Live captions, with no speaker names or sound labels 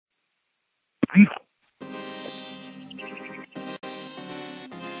You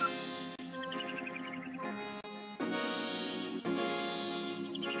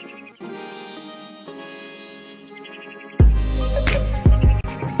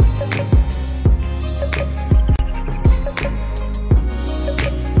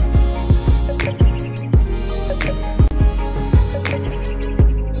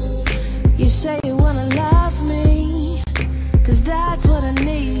say you wanna love me, 'cause that's what I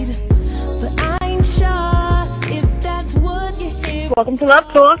need, but I ain't sure if that's what you hear. Welcome to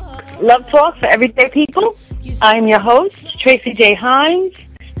Love Talk for everyday people. I'm your host, Tracy J. Hines,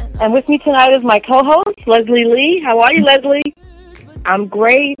 and with me tonight is my co-host, Leslie Lee. How are you, Leslie? I'm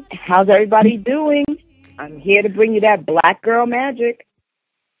great. How's everybody doing? I'm here to bring you that black girl magic.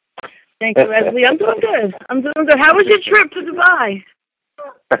 Thank you, Leslie. I'm doing good. How was your trip to Dubai?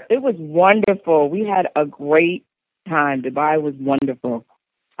 It was wonderful. We had a great time. Dubai was wonderful.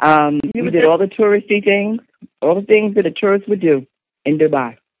 We did all the touristy things, all the things that a tourist would do in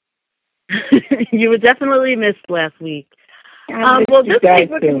Dubai. You were definitely missed last week.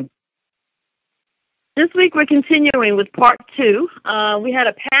 This week we're continuing with part 2. We had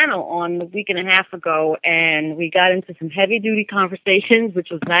a panel on a week and a half ago, and we got into some heavy-duty conversations, which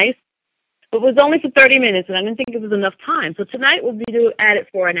was nice. But it was only for 30 minutes, and I didn't think it was enough time. So tonight we'll be at it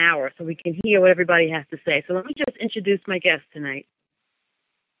for an hour so we can hear what everybody has to say. So let me just introduce my guest tonight.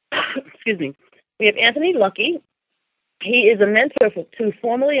 Excuse me. We have Anthony Lucky. He is a mentor to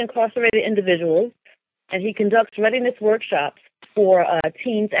formerly incarcerated individuals, and he conducts readiness workshops for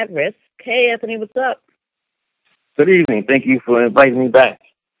teens at risk. Hey, Anthony, what's up? Good evening. Thank you for inviting me back.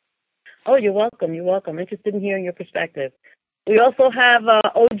 Oh, you're welcome. You're welcome. Interested in hearing your perspective. We also have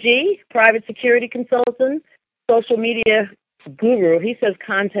OG, private security consultant, social media guru. He says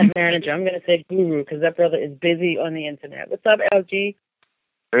content manager. I'm going to say guru because that brother is busy on the internet. What's up, LG?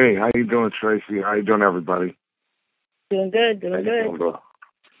 Hey, how you doing, Tracy? How you doing, everybody? Doing good, doing good.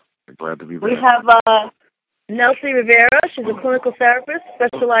 Glad to be back. We have Nelsie Rivera. She's a clinical therapist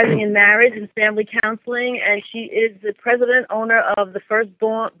specializing in marriage and family counseling, and she is the president, owner of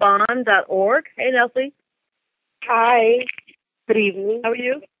thefirstbond.org. Hey, Nelsie. Hi. Good evening. How are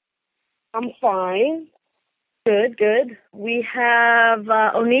you? I'm fine. Good, good. We have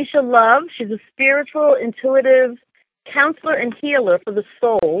Onisha Love. She's a spiritual, intuitive counselor and healer for the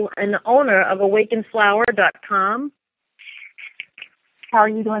soul and the owner of awakenflower.com. How are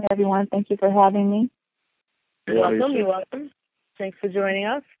you doing, everyone? Thank you for having me. You're welcome. You're welcome. Thanks for joining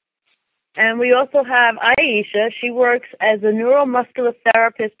us. And we also have Aisha. She works as a neuromuscular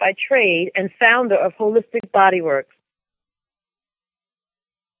therapist by trade and founder of Holistic Bodyworks.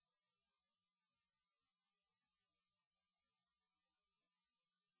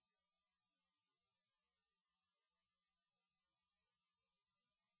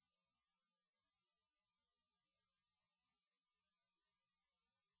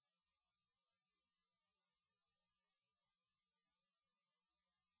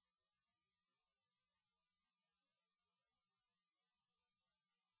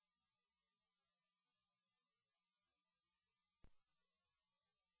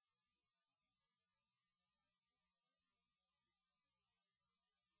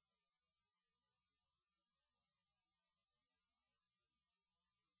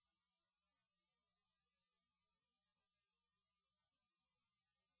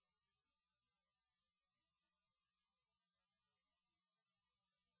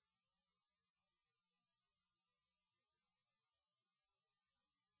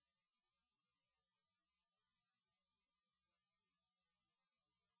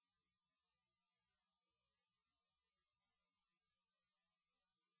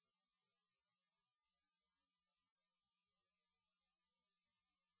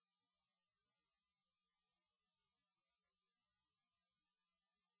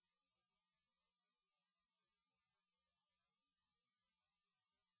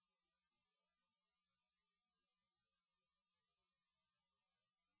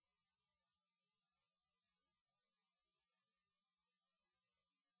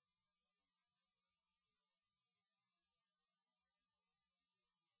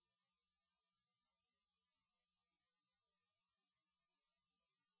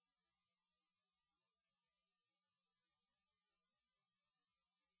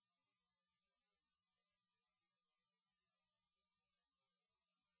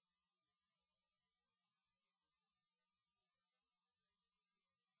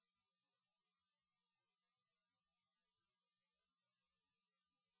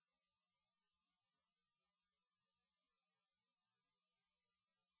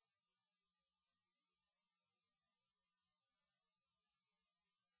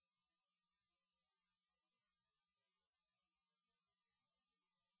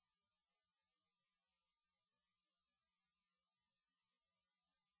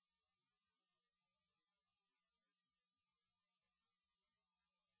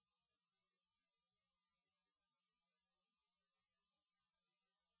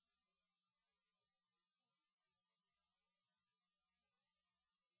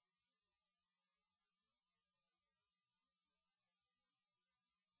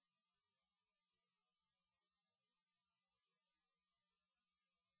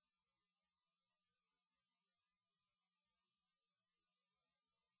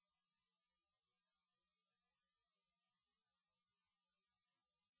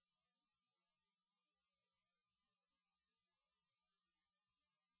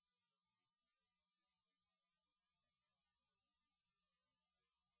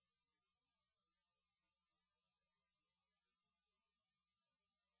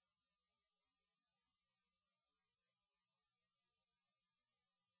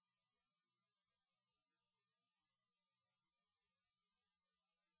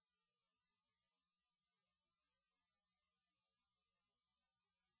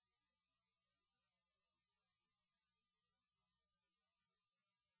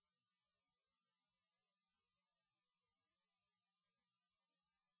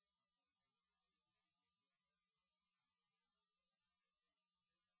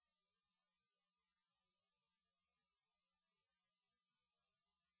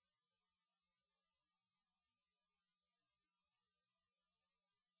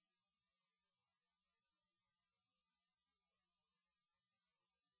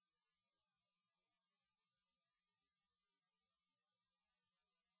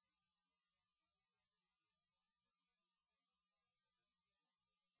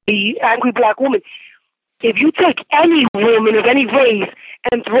 the angry black woman. If you take any woman of any race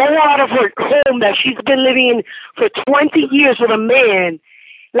and throw her out of her home that she's been living in for 20 years with a man,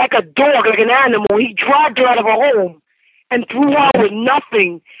 like a dog, like an animal, he dragged her out of her home and threw her out with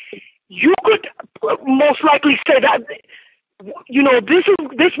nothing, you could most likely say that, you know, this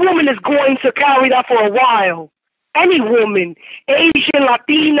woman is going to carry that for a while. Any woman, Asian,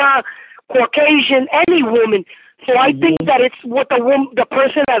 Latina, Caucasian, any woman. So I think that it's what the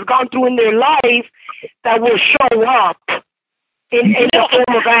person has gone through in their life that will show up in the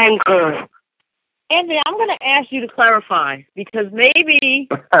form of anger. Anthony, I'm going to ask you to clarify because maybe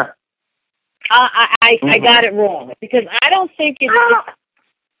I got it wrong. Because I don't think it's.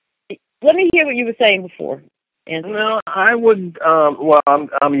 Let me hear what you were saying before, Anthony. No, I wouldn't. Well,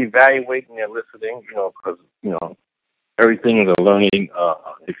 I'm evaluating and listening, you know, because, you know, everything is a learning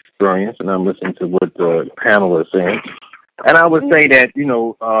experience, and I'm listening to what the panel is saying. And I would say that, you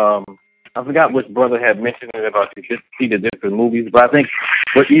know, I forgot which brother had mentioned it about you see the different movies, but I think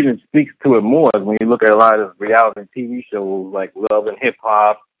what even speaks to it more is when you look at a lot of reality TV shows like Love and Hip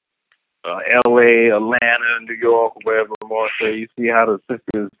Hop, L.A., Atlanta, New York, wherever more. So you see how the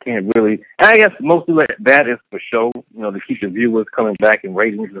sisters can't really, and I guess mostly that is for show, you know, to keep the viewers coming back in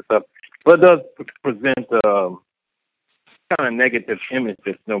ratings and stuff. But it does present kind of negative image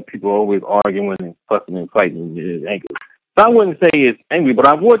that, you know, people are always arguing and fussing and fighting and angry. So I wouldn't say it's angry, but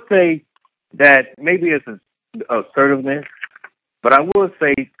I would say that maybe it's assertiveness. But I would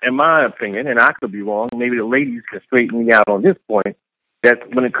say, in my opinion, and I could be wrong, maybe the ladies can straighten me out on this point, that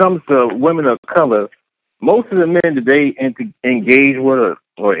when it comes to women of color, most of the men that they engage with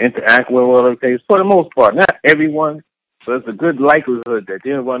or interact with, for the most part, not everyone, but it's a good likelihood that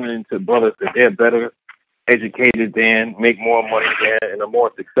they're running into brothers that they're better educated than, make more money than, and are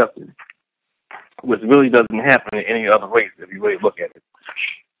more successful, which really doesn't happen in any other race if you really look at it.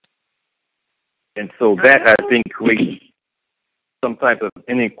 And so that, I think, creates some type of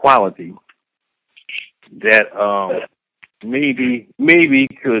inequality that maybe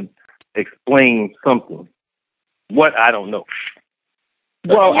could explain something. What, I don't know.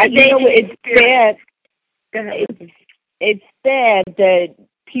 Well, I think it's sad. It's sad that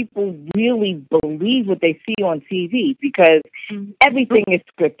people really believe what they see on TV because everything is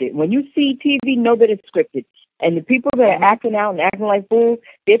scripted. When you see TV, know that it's scripted. And the people that are acting out and acting like fools,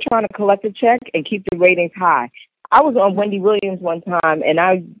 they're trying to collect a check and keep the ratings high. I was on Wendy Williams one time, and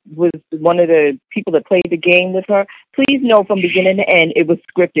I was one of the people that played the game with her. Please know from beginning to end, it was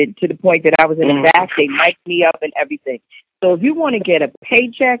scripted to the point that I was in the back. They mic'd me up and everything. So if you want to get a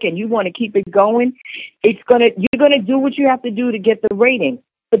paycheck and you want to keep it going, you're gonna do what you have to do to get the rating.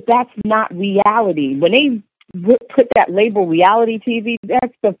 But that's not reality. When they put that label reality TV,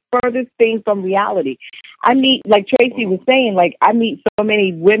 that's the furthest thing from reality. I meet, like Tracy was saying, like I meet so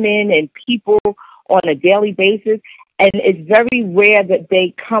many women and people on a daily basis, and it's very rare that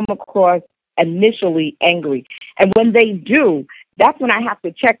they come across initially angry. And when they do, that's when I have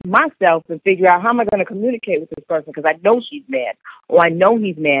to check myself and figure out how am I going to communicate with this person because I know she's mad or I know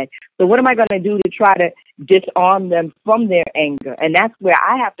he's mad. So what am I going to do to try to disarm them from their anger? And that's where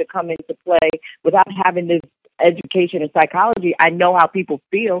I have to come into play without having this education in psychology. I know how people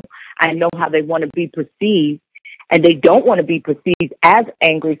feel. I know how they want to be perceived. And they don't want to be perceived as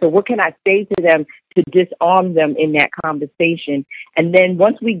angry. So what can I say to them to disarm them in that conversation? And then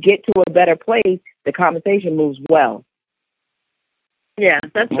once we get to a better place, the conversation moves well. Yeah,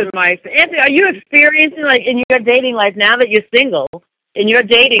 that's good advice. Anthony, are you experiencing, like, in your dating life, now that you're single, in your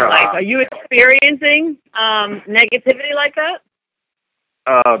dating life, are you experiencing negativity like that?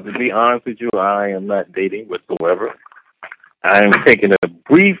 To be honest with you, I am not dating whatsoever. I am taking a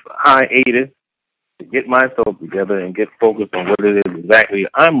brief hiatus to get myself together and get focused on what it is exactly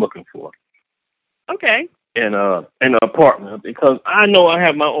I'm looking for. Okay. In an apartment, because I know I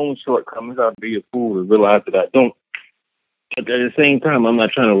have my own shortcomings. I'd be a fool to realize that I don't. But at the same time, I'm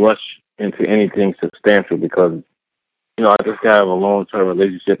not trying to rush into anything substantial because, you know, I just got a long-term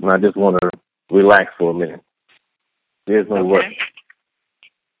relationship and I just want to relax for a minute. There's no rush.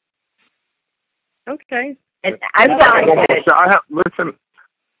 Okay. And I have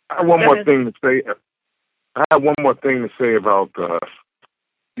one more thing to say. I have one more thing to say about the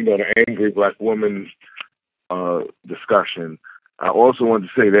angry black woman discussion. I also want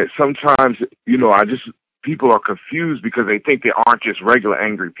to say that sometimes, people are confused because they think there aren't just regular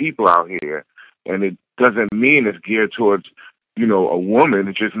angry people out here, and it doesn't mean it's geared towards, a woman.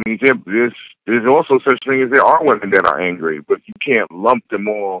 It just means there's also such thing as there are women that are angry, but you can't lump them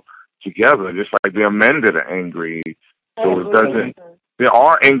all together, just like there are men that are angry. So it doesn't. There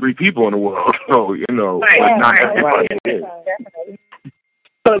are angry people in the world, so but not everybody is.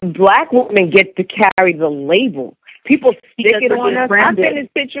 But black women get to carry the label. People stick it on us. I've been in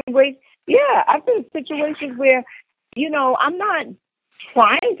situations where, I'm not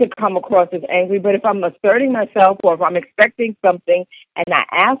trying to come across as angry, but if I'm asserting myself or if I'm expecting something and I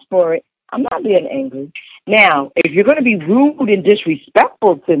ask for it, I'm not being angry. Now, if you're going to be rude and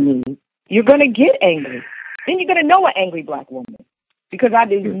disrespectful to me, you're going to get angry. Then you're going to know an angry black woman. Because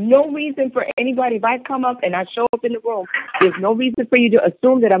there's no reason for anybody, if I come up and I show up in the room, there's no reason for you to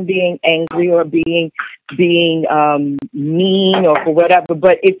assume that I'm being angry or being mean or for whatever.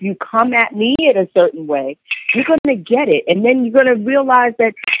 But if you come at me in a certain way, you're going to get it. And then you're going to realize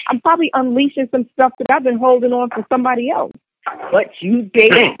that I'm probably unleashing some stuff that I've been holding on for somebody else. But you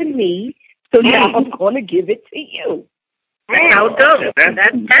gave it to me, so now I'm going to give it to you. That's how it goes.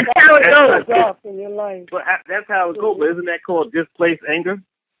 That's how it goes. In your life. But that's how it goes. But isn't that called displaced anger?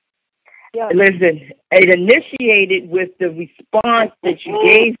 Yeah. Listen, it initiated with the response that you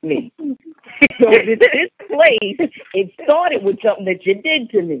gave me. So this place, it started with something that you did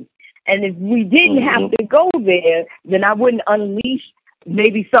to me. And if we didn't have to go there, then I wouldn't unleash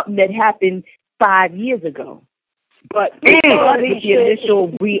maybe something that happened 5 years ago. But it started with the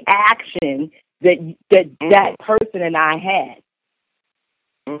initial reaction that person and I had.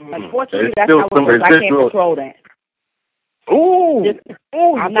 Unfortunately, that's how it was. I can't control that.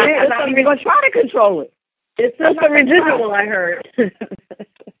 I'm not even going to try to control it. It's just a residual, I heard.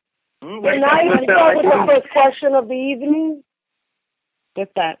 Can I start with the first question of the evening?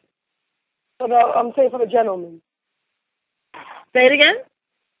 What's that? I'm saying for the gentleman. Say it again?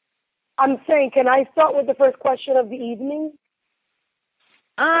 I'm saying, can I start with the first question of the evening?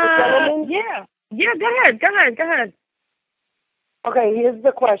 Yeah. Yeah, go ahead. Okay, here's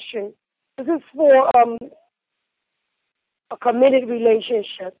the question. This is for a committed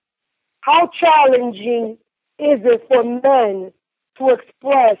relationship. How challenging is it for men to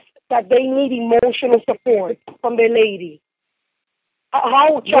express that they need emotional support from their lady?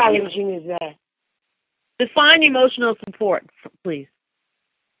 How challenging is that? Define emotional support, please.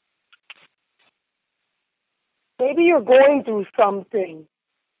 Maybe you're going through something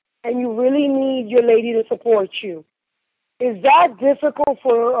and you really need your lady to support you. Is that difficult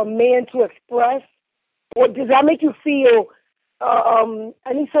for a man to express? Or does that make you feel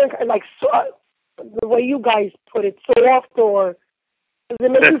any sort of, like, the way you guys put it, soft, or does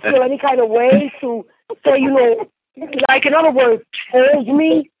it make you feel any kind of way to say, like, in other words, hold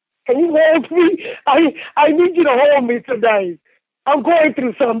me? Can you hold me? I need you to hold me tonight. I'm going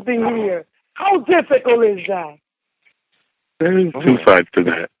through something here. How difficult is that? There's two sides to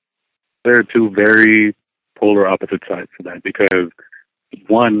that. There are two very polar opposite sides to that, because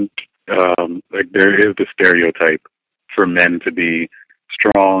one, there is the stereotype for men to be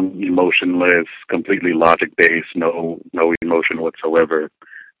strong, emotionless, completely logic-based, no emotion whatsoever.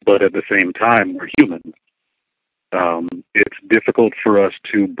 But at the same time, we're humans. It's difficult for us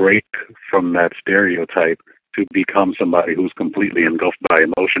to break from that stereotype to become somebody who's completely engulfed by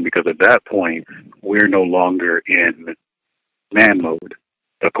emotion, because at that point, we're no longer in man mode,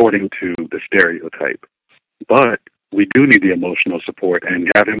 according to the stereotype. But we do need the emotional support, and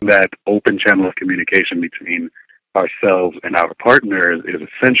having that open channel of communication between ourselves and our partners is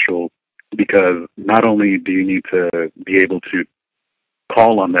essential, because not only do you need to be able to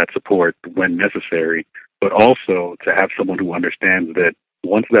call on that support when necessary, but also to have someone who understands that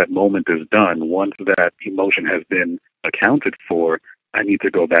once that moment is done, once that emotion has been accounted for, I need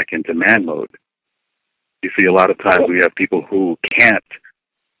to go back into man mode. You see, a lot of times we have people who can't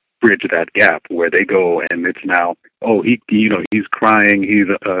bridge that gap, where they go and it's now, he's crying, he's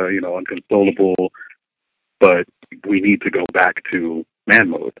unconsolable, but we need to go back to man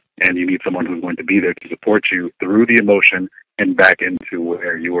mode, and you need someone who's going to be there to support you through the emotion and back into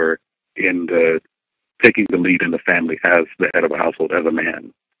where you were in taking the lead in the family as the head of a household, as a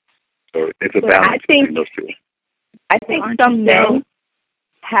man. So it's a balance between those two. I think some men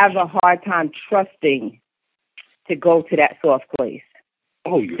have a hard time trusting to go to that soft place.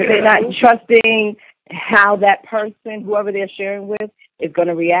 Oh, yeah. Because they're not trusting how that person, whoever they're sharing with, is going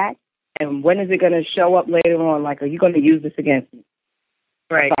to react. And when is it going to show up later on? Like, are you going to use this against me?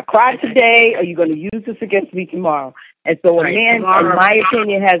 Right. If I cry today, are you going to use this against me tomorrow? And so a man, in my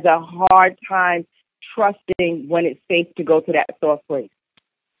opinion, has a hard time trusting when it's safe to go to that soft place.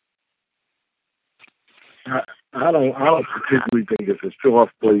 I don't particularly think it's a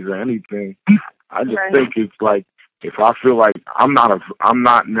soft place or anything. I just think it's like, if I feel like I'm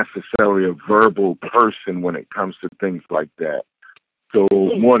not necessarily a verbal person when it comes to things like that. So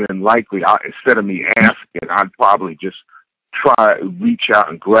more than likely, instead of me asking, I'd probably just reach out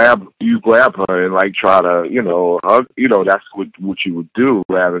and grab her and like try to, hug. That's what you would do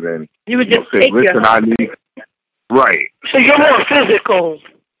rather than you would just say, take listen, I need. Right. So you're more physical.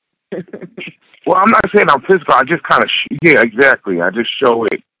 Well, I'm not saying I'm physical. I just kind of, yeah, exactly. I just show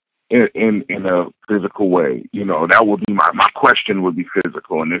it in a physical way. That would be my question would be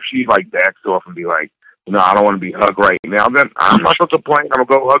physical. And if she like backs off and be like, no, I don't want to be hugged right now, then I'm not going to complain. I'm going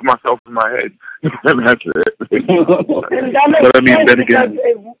to go hug myself in my head. And that's it. And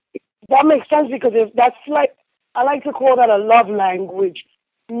that makes sense because if that's like, I like to call that a love language.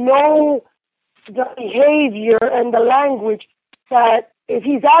 Know the behavior and the language that if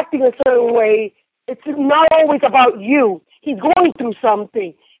he's acting a certain way, it's not always about you. He's going through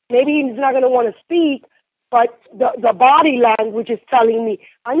something. Maybe he's not going to want to speak, but the body language is telling me,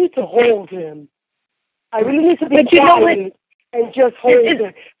 I need to hold him. I really need to be quiet and just hold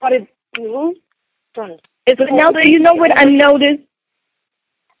him. But you know what I noticed?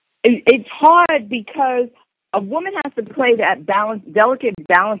 It's hard because a woman has to play that delicate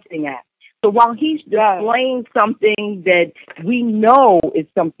balancing act. So while he's displaying something that we know is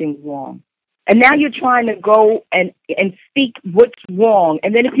something wrong, and now you're trying to go and speak what's wrong,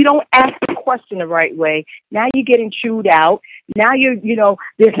 and then if you don't ask the question the right way, now you're getting chewed out. Now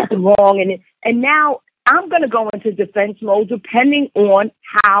there's something wrong, and now I'm going to go into defense mode depending on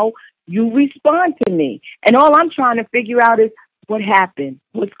how you respond to me. And all I'm trying to figure out is what happened,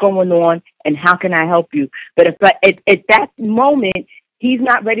 what's going on, and how can I help you? But if at that moment he's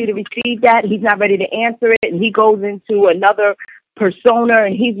not ready to receive that, he's not ready to answer it, and he goes into another persona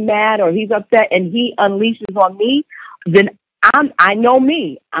and he's mad or he's upset and he unleashes on me, then I know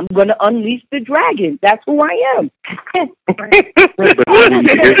me. I'm going to unleash the dragon. That's who I am. But here's the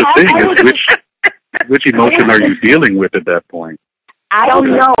thing is which emotion are you dealing with at that point? I don't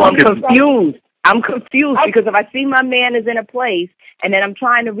know. I'm confused because if I see my man is in a place and then I'm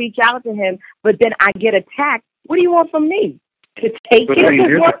trying to reach out to him, but then I get attacked, what do you want from me? To take but it?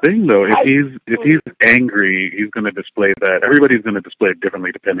 Here's the thing, though. If he's angry, he's going to display that. Everybody's going to display it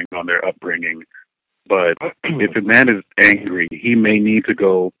differently depending on their upbringing. But if a man is angry, he may need to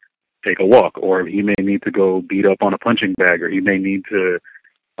go take a walk, or he may need to go beat up on a punching bag, or he may need to,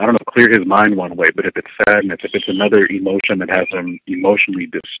 clear his mind one way. But if it's sadness, if it's another emotion that has him emotionally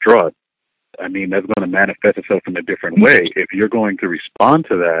distraught, that's going to manifest itself in a different way. If you're going to respond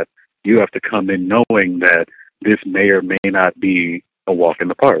to that, you have to come in knowing that this may or may not be a walk in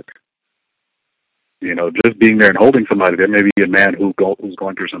the park. Just being there and holding somebody. There may be a man who's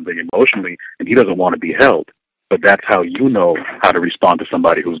going through something emotionally and he doesn't want to be held. But that's how you know how to respond to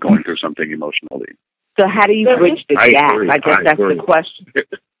somebody who's going through something emotionally. So how do you bridge the gap? I guess that's the question.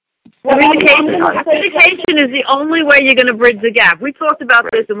 Communication is the only way you're going to bridge the gap. We talked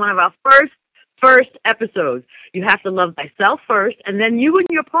about this in one of our first episodes. You have to love thyself first, and then you and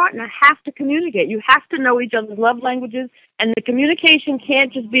your partner have to communicate. You have to know each other's love languages, and the communication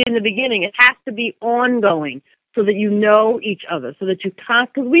can't just be in the beginning. It has to be ongoing so that you know each other, so that you can't,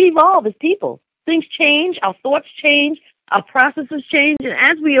 because we evolve as people. Things change, our thoughts change, our processes change, and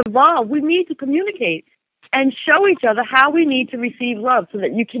as we evolve, we need to communicate and show each other how we need to receive love so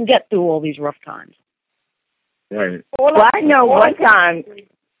that you can get through all these rough times. Right. Well, I know one time.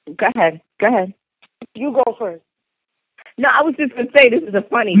 Go ahead. You go first. No, I was just going to say, this is a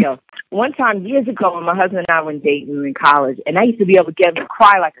funny, though. One time, years ago, when my husband and I were dating, we were in college, and I used to be able to get him to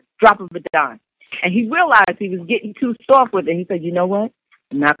cry like a drop of a dime. And he realized he was getting too soft with it. He said, you know what?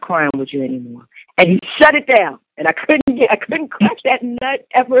 I'm not crying with you anymore. And he shut it down. And I couldn't crack that nut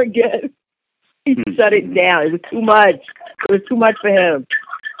ever again. He shut it down. It was too much. It was too much for him.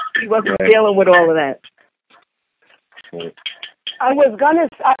 He wasn't dealing with all of that. I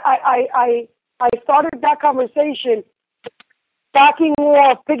started that conversation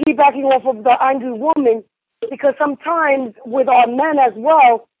piggybacking off of the angry woman, because sometimes with our men as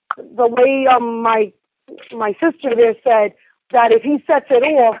well, the way my sister there said that if he sets it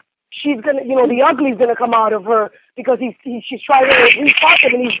off, she's gonna, the ugly's gonna come out of her because she's trying to reach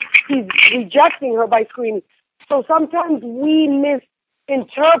him and he's rejecting her by screaming. So sometimes we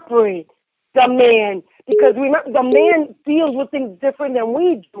misinterpret the man, because the man deals with things different than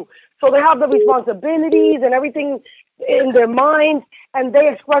we do. So they have the responsibilities and everything in their minds, and they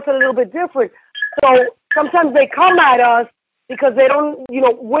express it a little bit different. So sometimes they come at us because they don't,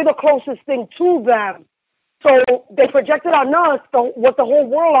 we're the closest thing to them. So they project it on us with the whole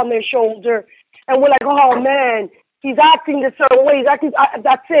world on their shoulder, and we're like, oh man, he's acting this certain way. That's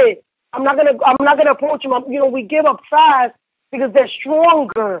it. I'm not gonna approach him. We give up fast because they're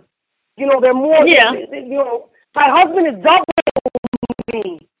stronger. They're more. Yeah. My husband is double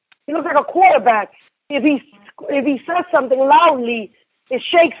me. He looks like a quarterback. If he if he says something loudly, it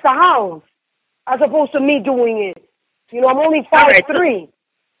shakes the house, as opposed to me doing it. You know, I'm only 5'3".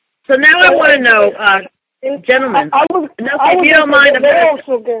 So now I want to know, gentlemen. Nelson, if you don't mind,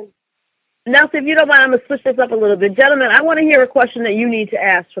 I'm going to switch this up a little bit. Gentlemen, I want to hear a question that you need to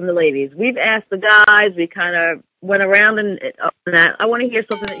ask from the ladies. We've asked the guys. We kind of went around and that. I want to hear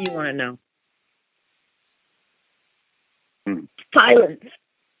something that you want to know. Silence.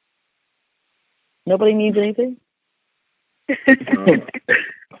 Nobody needs anything? So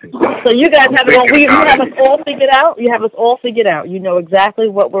you guys have it all. You have us all figured out? You have us all figured out. You know exactly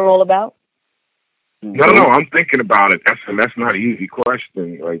what we're all about? No, I'm thinking about it. That's not an easy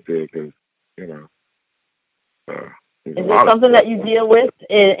question right there, because, you know. Is it something that you deal with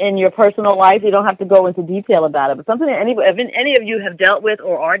in your personal life? You don't have to go into detail about it, but something that any of you have dealt with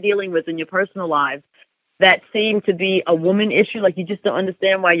or are dealing with in your personal lives that seem to be a woman issue, like you just don't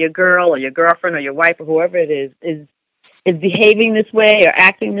understand why your girl or your girlfriend or your wife or whoever it is behaving this way or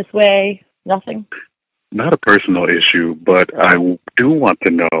acting this way? Nothing? Not a personal issue, but I do want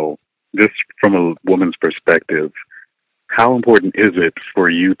to know, just from a woman's perspective, how important is it for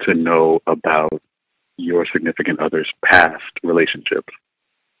you to know about your significant other's past relationships?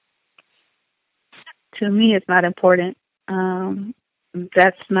 To me, it's not important.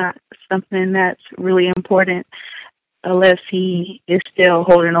 That's not something that's really important unless he is still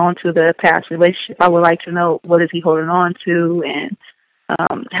holding on to the past relationship. I would like to know what is he holding on to and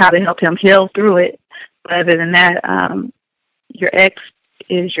how to help him heal through it. But other than that, your ex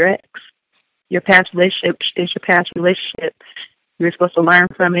is your ex. Your past relationship is your past relationship. You're supposed to learn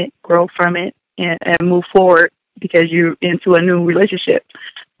from it, grow from it, and move forward because you're into a new relationship.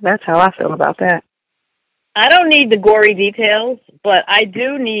 That's how I feel about that. I don't need the gory details, but I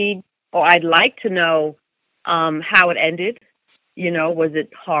do need, or I'd like to know how it ended. You know, was it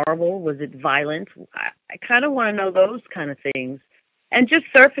horrible? Was it violent? I kind of want to know those kind of things. And just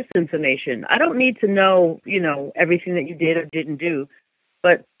surface information. I don't need to know, you know, everything that you did or didn't do.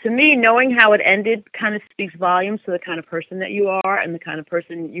 But to me, knowing how it ended kind of speaks volumes to the kind of person that you are and the kind of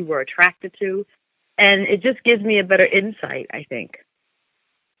person you were attracted to. And it just gives me a better insight, I think.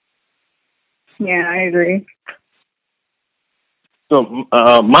 Yeah, I agree. So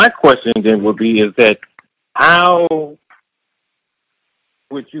my question then would be is that how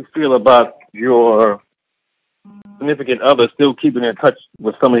would you feel about your significant other still keeping in touch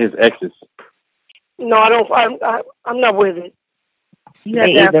with some of his exes? No, I don't. I'm not with it. You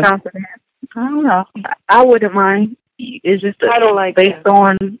have to have confidence. I don't know. I wouldn't mind. It's just I don't like based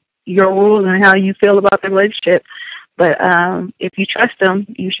on your rules and how you feel about the relationship. But if you trust them,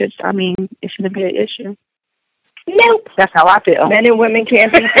 you should. I mean, it shouldn't be an issue. Nope. That's how I feel. Men and women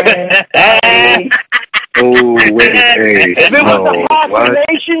can't be friends. Oh, wait, hey. If it was a past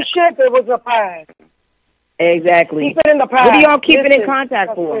relationship, it was a past. Exactly. Keep it in the past. What are y'all keeping in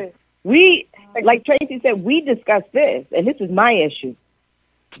contact for? We, like Tracy said, we discussed this, and this is my issue.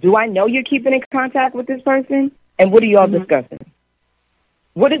 Do I know you're keeping in contact with this person? And what are y'all discussing?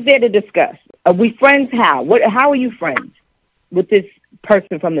 What is there to discuss? Are we friends? How? How are you friends with this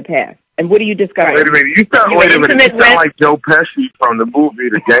person from the past? And what are you discussing? Wait a minute. You sound like Joe Pesci from the movie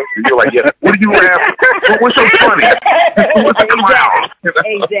The Gangster. You're like, yeah, what are you laughing? What's so funny? What's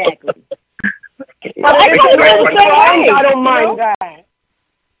Exactly. I don't mind that.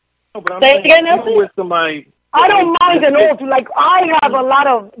 No, but I'm saying with somebody. I don't mind an old. Like, I have a lot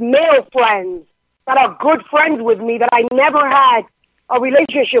of male friends that are good friends with me that I never had a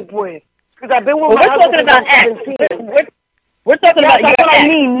relationship with. Because I've been with my husband since I was 17. We're talking about that's what I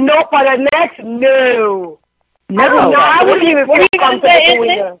mean. No, for the next, no. No, I wouldn't even what were you going to say,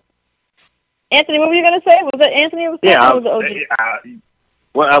 Anthony? Anthony, what were you going to say? Was that Anthony?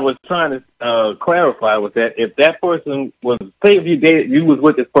 What I was trying to clarify was that if that person was, say if you was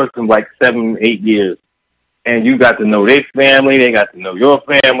with this person like 7, 8 years, and you got to know their family, they got to know your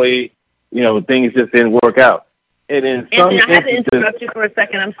family, you know, things just didn't work out. And in Anthony, I have to interrupt you for a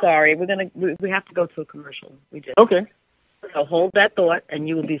second. I'm sorry. We have to go to a commercial. Okay. So hold that thought, and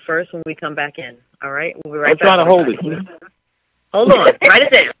you will be first when we come back in. All right? We'll be right back. I'm trying to hold it. Hold on. Write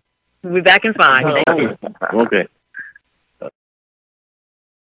it down. We'll be back in 5. Okay.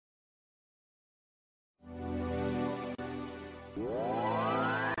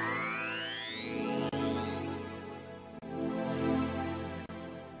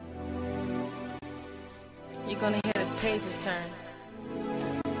 You're gonna hear the pages turn.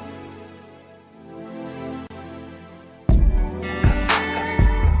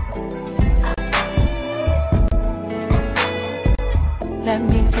 Let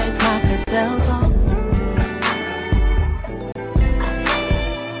me take my gazelles off.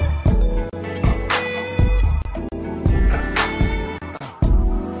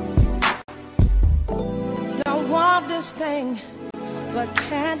 this thing, but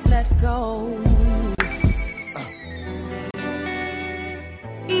can't let go.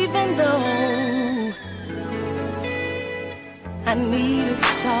 Even though I need it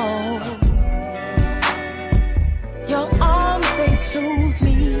so. Your arms, they soothe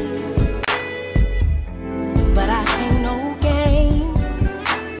me, but I ain't no game.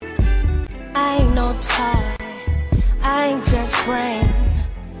 I ain't no toy, I ain't just brain.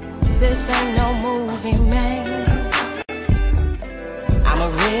 This ain't no movie, man. I'm a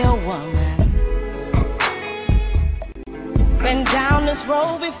real woman. Been down this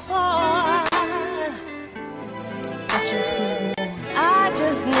road before. I just need more. I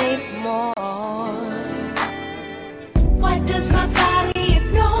just need more. Why does my body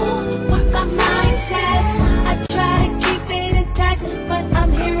ignore what my mind says? I try to keep it intact, but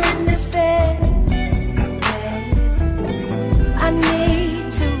I'm here in this bed. I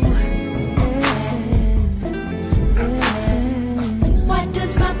need to listen. Why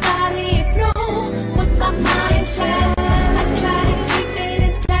does my body ignore what my mind says? I try to keep it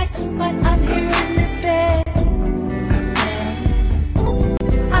intact, but I'm here in this bed.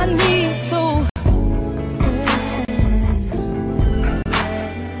 I need to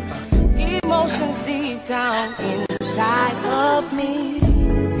emotions deep down inside of me.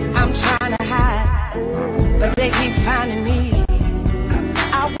 I'm trying to hide, but they keep finding me.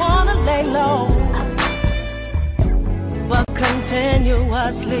 I wanna lay low, but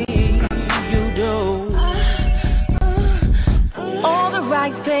continuously you do all the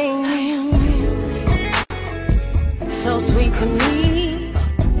right things, so sweet to me.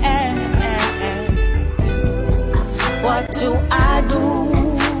 What do I do?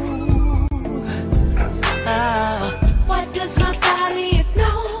 Why does my body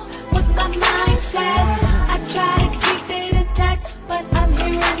ignore what my mind says? I try to keep it intact, but I'm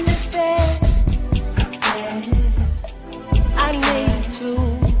here in this bed. I need you.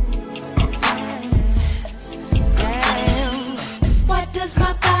 Damn. Why does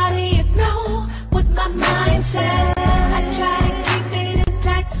my body ignore what my mind says? I try to keep it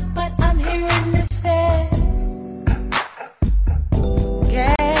intact, but I'm here in this bed.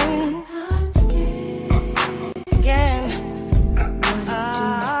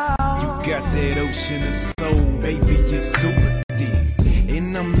 That ocean of soul, baby, you're super deep.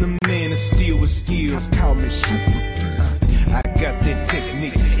 And I'm the man of steel with skills, call me super deep. I got that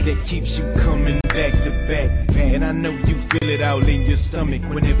technique that keeps you coming back to back. And I know you feel it all in your stomach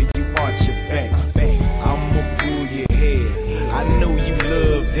whenever you arch your back. I'ma pull your hair, I know you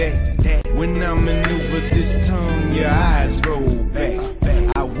love that. When I maneuver this tongue, your eyes roll back.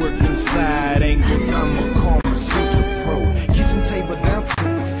 I work inside angles, I'm a Karma Sutra pro. Kitchen table down to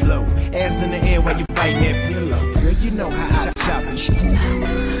the flow. Ass in the air while you biting that pillow. Girl, you know how I chop and screw.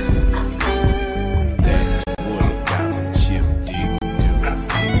 That's what a diamond chip dig do.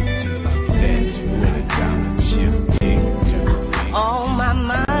 That's what a diamond chip dig do. All my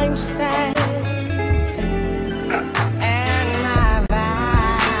mind says, and my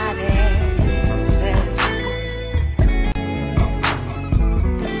body says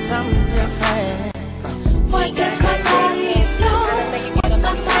something different. Why does my body ignore what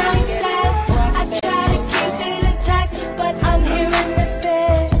my mind says? I try to keep it intact, but I'm here in this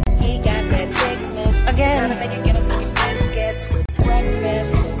bed. He got that thickness again. Trying to make it get up like biscuits with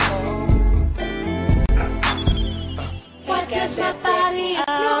breakfast. Why does my body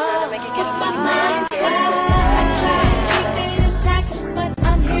ignore what my mind says? I try to keep it intact, but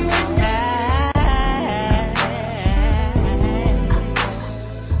I'm here in this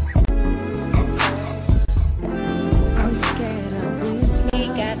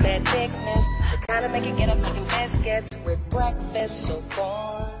Trying to make it get up like biscuits with breakfast so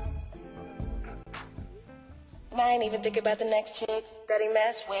gone. And I ain't even thinking about the next chick that he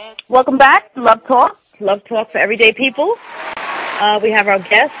messed with. Welcome back to Love Talk. Love Talk for everyday people. We have our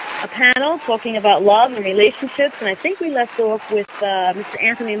guests, a panel talking about love and relationships, and I think we left off with Mr.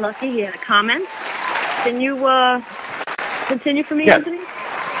 Anthony Lucky. He had a comment. Can you continue for me, Yes. Anthony?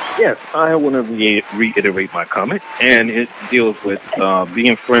 Yes, I want to reiterate my comment, and it deals with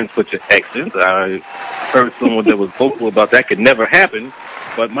being friends with your exes. I heard someone that was vocal about that could never happen,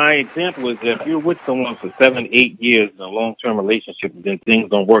 but my example is that if you're with someone for 7, 8 years in a long-term relationship, and then things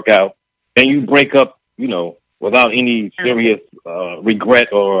don't work out, and you break up, without any serious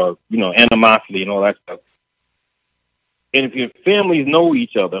regret or, animosity and all that stuff. And if your families know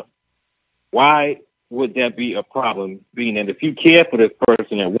each other, why would that be a problem? Being that if you care for this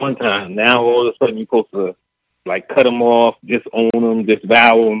person at one time, now all of a sudden you're supposed to cut them off, disown them,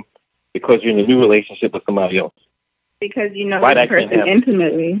 disavow them because you're in a new relationship with somebody else. Because you know this person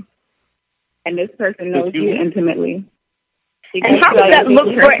intimately, and this person knows you intimately. And how does that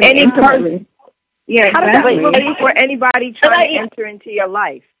look for any person? Yeah, How does that look for anybody trying to enter into your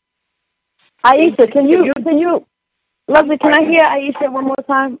life? Aisha, can you, Leslie, can I hear Aisha one more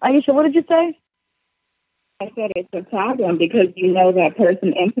time? Aisha, what did you say? I said it's a problem because you know that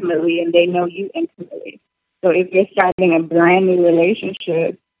person intimately and they know you intimately. So if you're starting a brand new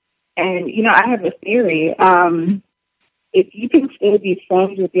relationship, and, you know, I have a theory, if you can still be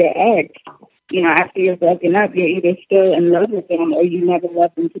friends with your ex, you know, after you're broken up, you're either still in love with them or you never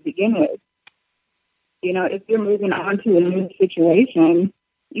loved them to begin with. You know, if you're moving on to a new situation,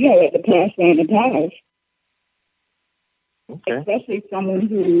 you gotta let the past stay in the past. Okay. Especially someone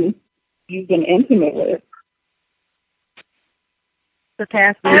who you've been intimate with. The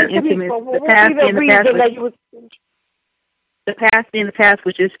past being intimate. The past being the past. The past being the past,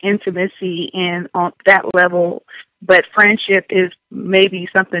 which is intimacy, and on that level. But friendship is maybe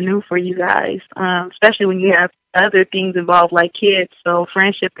something new for you guys, especially when you have other things involved like kids. So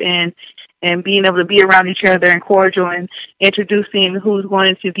friendship and being able to be around each other and cordial and introducing who's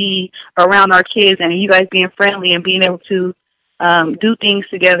going to be around our kids, and you guys being friendly and being able to do things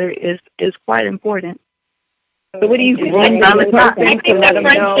together is quite important. So what do you think? I think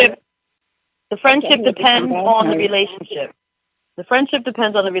the friendship depends on the relationship. The friendship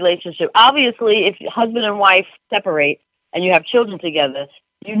depends on the relationship. Obviously, if husband and wife separate and you have children together,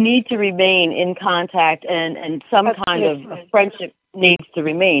 you need to remain in contact, and some kind of friendship needs to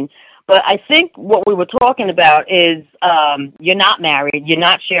remain. But I think what we were talking about is you're not married, you're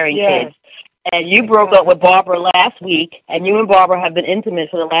not sharing kids. And you broke up with Barbara last week, and you and Barbara have been intimate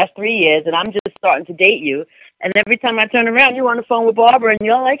for the last 3 years, and I'm just starting to date you. And every time I turn around, you're on the phone with Barbara, and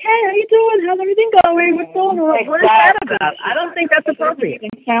you're like, hey, how you doing? How's everything going? What's going on? Exactly. What is that about? I don't think that's appropriate.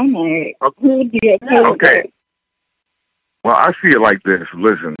 It sound like okay. Well, I see it like this.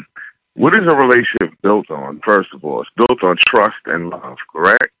 Listen, what is a relationship built on, first of all? It's built on trust and love,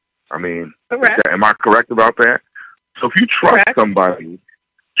 correct? I mean, am I correct about that? So if you trust somebody,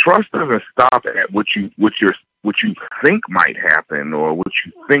 trust doesn't stop at what you think might happen or what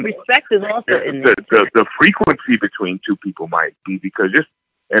you think. Respect is also in the frequency between two people might be, because just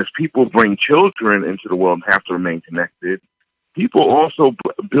as people bring children into the world and have to remain connected, people also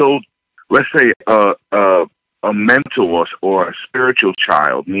build, let's say, a mental or a spiritual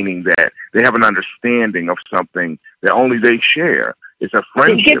child, meaning that they have an understanding of something that only they share. It's a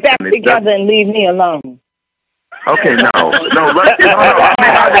friendship. Get back together and leave me alone. Okay, listen.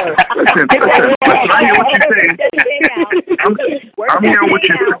 I hear what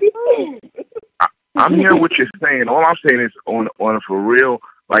you're saying. I'm hearing what you're saying. All I'm saying is, on for real,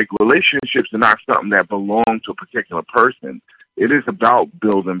 like, relationships are not something that belong to a particular person. It is about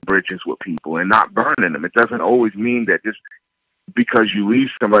building bridges with people and not burning them. It doesn't always mean that just because you leave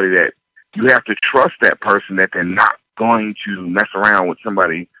somebody that you have to trust that person that they're not going to mess around with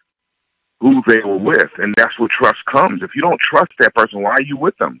somebody who they were with, and that's where trust comes. If you don't trust that person, why are you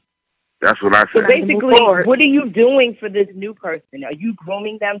with them? That's what I say. So basically, what are you doing for this new person? Are you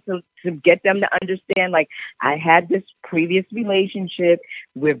grooming them to get them to understand, like, I had this previous relationship,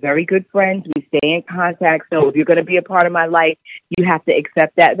 we're very good friends, we stay in contact, so if you're going to be a part of my life, you have to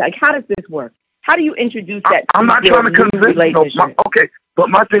accept that. Like, how does this work? How do you introduce that I'm not trying to convince relationship? But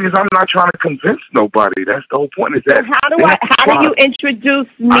my thing is, I'm not trying to convince nobody. That's the whole point. Is that how do you introduce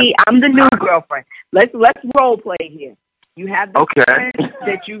me? I'm the new girlfriend. Let's role play here. You have this friend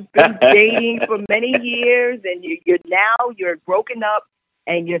that you've been dating for many years, and you're broken up,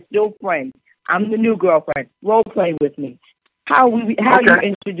 and you're still friends. I'm the new girlfriend. Role play with me. How are you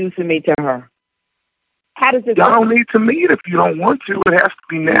introducing me to her? How does it? Y'all don't need to meet if you don't want to. It has to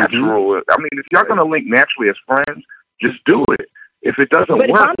be natural. I mean, if y'all gonna link naturally as friends, just do it. If it doesn't work,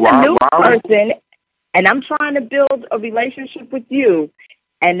 if I'm the new person and I'm trying to build a relationship with you,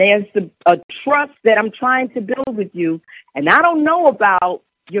 and there's a trust that I'm trying to build with you, and I don't know about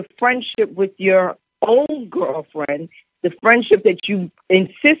your friendship with your old girlfriend, the friendship that you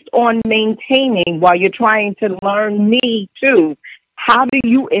insist on maintaining while you're trying to learn me too, how do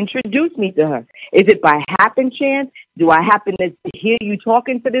you introduce me to her? Is it by happen chance? Do I happen to hear you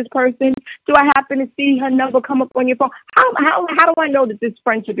talking to this person? Do I happen to see her number come up on your phone? How do I know that this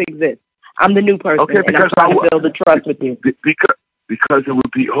friendship exists? I'm the new person, and I'm trying to build a trust with you. Because it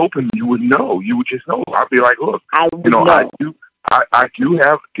would be open, you would know. You would just know. I'd be like, look, I do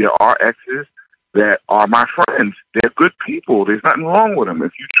have, there are exes that are my friends. They're good people. There's nothing wrong with them.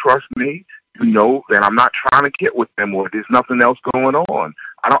 If you trust me, you know that I'm not trying to get with them, or there's nothing else going on.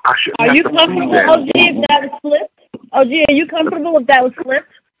 I shouldn't have to prove that. OG, if that was flipped? OG, are you comfortable if that was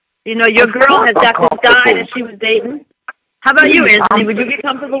flipped? You know, your girl has got this guy that she was dating. How about you, Anthony? Would you be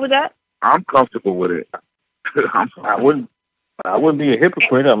comfortable with that? I'm comfortable with it. I wouldn't I wouldn't be a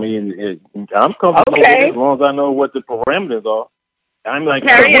hypocrite. I mean, I'm comfortable with it as long as I know what the parameters are. I'm like,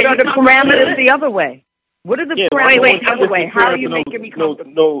 Terry, what are the parameters the other way? What are the parameters the other way? How are you making me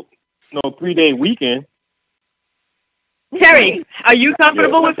comfortable? No 3-day weekend. Terry, are you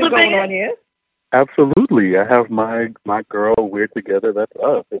comfortable with flipping it? Absolutely. I have my girl. We're together. That's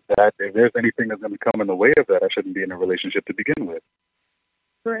us. If there's anything that's going to come in the way of that, I shouldn't be in a relationship to begin with.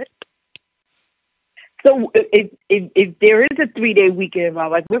 Correct. So if there is a 3-day weekend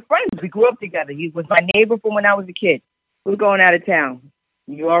involved, like we're friends, we grew up together. He was my neighbor from when I was a kid. We're going out of town.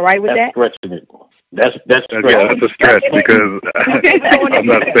 You all right with that? Stretching it. That's a stretch because I'm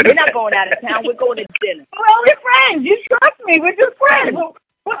not spending. We're not going out of town. We're going to dinner. We're only friends. You trust me. We're just friends.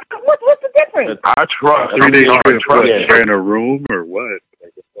 What's the difference? I trust. 3 days trip, sharing a room or what?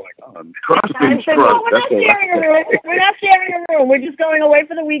 Like, what's going on? Trust and trust. No, we're not sharing a room. We're not sharing a room. We're just going away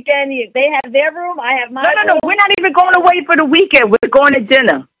for the weekend. They have their room. I have mine. No. We're not even going away for the weekend. We're going to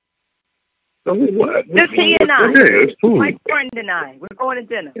dinner. So what? Just he and I. Okay, it's food. My friend and I. We're going to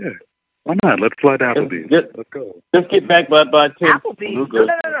dinner. Yeah. Why not? Let's fly to Applebee's. Let's go. Let's get back by 10. Applebee's?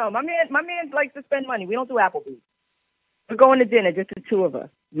 No. My man likes to spend money. We don't do Applebee's. We're going to dinner, just the two of us.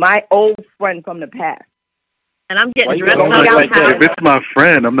 My old friend from the past. And I'm getting dressed up. Like that? If it's my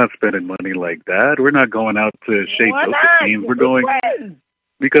friend, I'm not spending money like that. We're not going out to Shea Josephine. We're going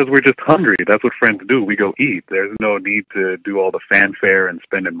because we're just hungry. That's what friends do. We go eat. There's no need to do all the fanfare and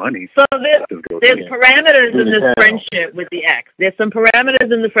spending money. So there's parameters in this friendship with the ex. There's some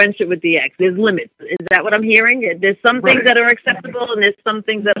parameters in the friendship with the ex. There's limits. Is that what I'm hearing? There's some things that are acceptable and there's some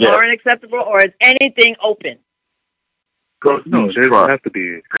things that aren't acceptable, or is anything open? No, there has to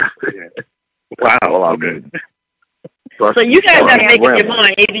be. Wow. Okay. So you guys have to make up your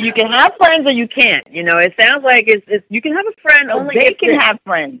mind. Either you can have friends or you can't. You know, it sounds like it's you can have a friend. Only they can have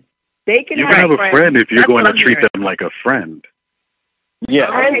friends. They can. You can have a friend if you're going to treat them like a friend.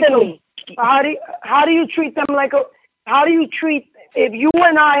 Yeah. Anthony, how do you treat them like a? How do you treat if you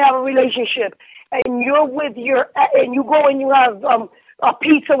and I have a relationship and you're with your and you go and you have a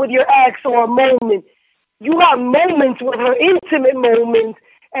pizza with your ex or a moment? You have moments with her, intimate moments.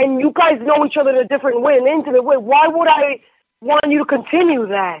 And you guys know each other in a different way, an intimate way. Why would I want you to continue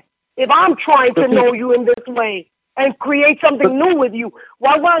that? If I'm trying to know you in this way and create something new with you,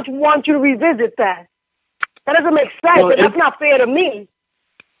 why would I want you to revisit that? That doesn't make sense. Well, that's not fair to me.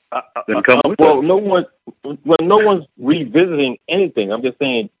 No one's revisiting anything. I'm just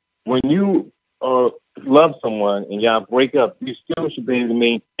saying, when you love someone and y'all break up, you still should be able to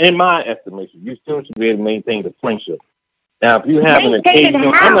maintain, in my estimation, you still should be able to maintain the friendship. Now, if you have an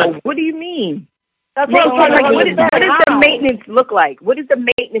occasional, what do you mean? That's what I'm trying to. What does the maintenance look like? What does the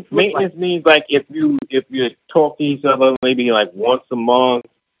maintenance look like? Maintenance means like if you talk to each other maybe like once a month.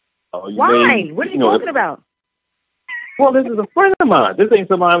 Why? What are you talking about? Well, this is a friend of mine. This ain't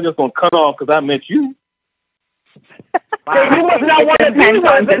somebody I'm just gonna cut off because I met you. You must not want to do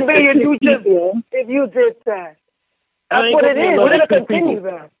that. If you did that, that's what it is. We're gonna continue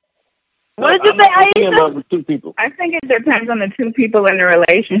that. What did you say, Aisha? With two people. I think it depends on the two people in the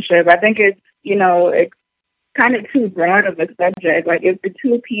relationship. I think it's kind of too broad of a subject. Like, if the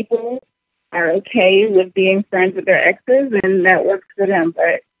two people are okay with being friends with their exes, then that works for them.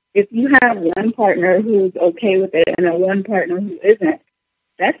 But if you have one partner who's okay with it and one partner who isn't,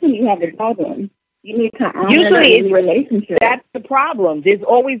 that's when you have a problem. You need to honor the relationship. That's the problem. There's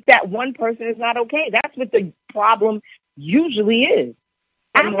always that one person is not okay. That's what the problem usually is.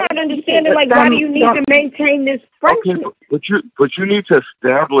 I'm not understanding, why do you need to maintain this friendship? Okay, but you need to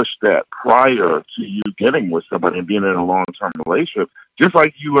establish that prior to you getting with somebody and being in a long-term relationship. Just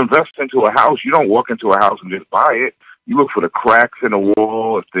like you invest into a house, you don't walk into a house and just buy it. You look for the cracks in the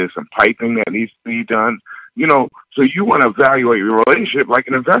wall, if there's some piping that needs to be done. So you want to evaluate your relationship like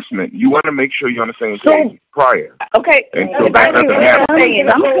an investment. You want to make sure you're on the same page prior. Okay. And so that doesn't happen.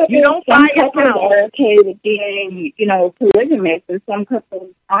 You don't buy a house. Are okay with being, polygamous, and some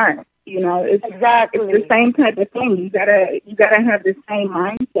couples aren't. It's exactly the same type of thing. You gotta have the same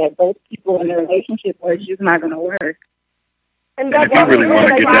mindset. Both people in the relationship, or it's just not going to work. And that's if you really want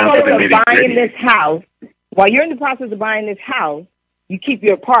to get down to the nitty-gritty, buying this house, while you're in the process of buying this house, you keep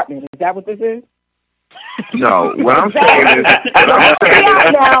your apartment. Is that what this is? No, what I'm saying is,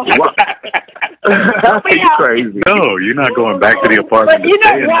 crazy. No, you're not going back to the apartment. But she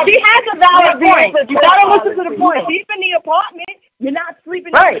has a valid point. You gotta listen to the point. She's in the apartment. You're not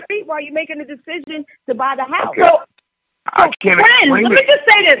sleeping in the street while you're making a decision to buy the house. Okay. I can't friends, let me just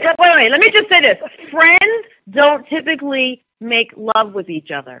say this. Wait. Let me just say this. Friends don't typically make love with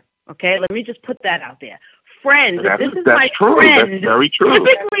each other. Okay? Let me just put that out there. Friends, that's this is true. Friend, that's very true.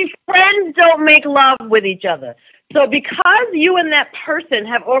 Typically, friends don't make love with each other. So because you and that person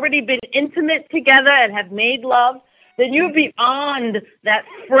have already been intimate together and have made love, then you're beyond that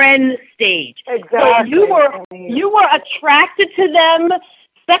friend stage. Exactly. So you were attracted to them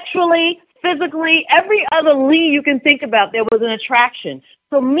sexually, physically, every other Lee you can think about, there was an attraction.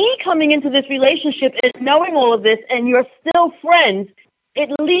 So me coming into this relationship and knowing all of this and you're still friends, it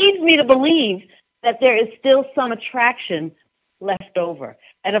leads me to believe that there is still some attraction left over.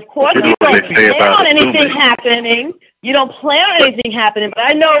 And of course, you don't plan on anything happening. You don't plan on anything happening, but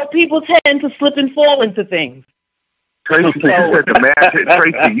I know people tend to slip and fall into things. Tracy,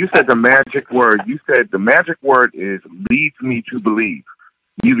 you said the magic word. You said the magic word is leads me to believe.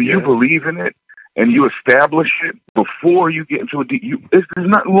 Either you believe in it and you establish it before you get into there's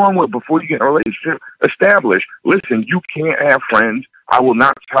nothing wrong with it before you get in a relationship. Establish. Listen, you can't have friends. I will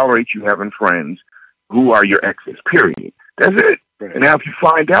not tolerate you having friends who are your exes, period. That's it. Right. And now if you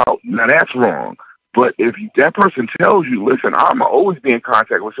find out, now that's wrong. But if that person tells you, listen, I'm always be in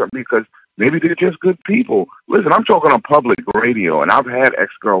contact with somebody because maybe they're just good people. Listen, I'm talking on public radio, and I've had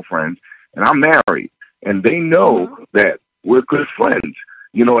ex-girlfriends, and I'm married, and they know that we're good friends.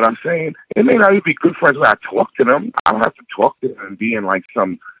 You know what I'm saying? It may not even be good friends when I talk to them. I don't have to talk to them and be in like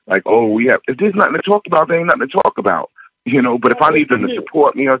if there's nothing to talk about, there ain't nothing to talk about. You know, but if I need them to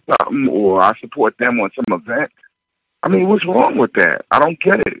support me or something, or I support them on some event, I mean, what's wrong with that? I don't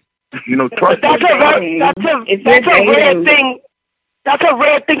get it. You know, trust me. That's a rare thing. That's a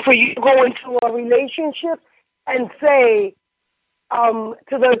rare thing for you to go into a relationship and say to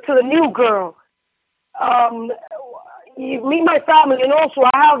the new girl, you meet my family, and also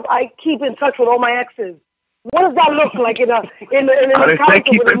I keep in touch with all my exes. What does that look like in a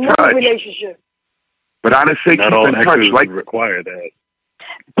new relationship? But I didn't say keep in touch. Like require that.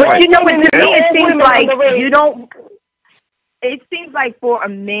 But right. You know, to me, it seems like you don't. It seems like for a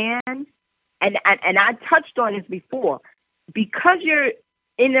man, and I touched on this before, because you're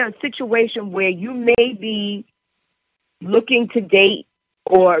in a situation where you may be looking to date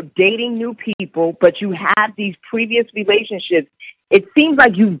or dating new people, but you have these previous relationships, it seems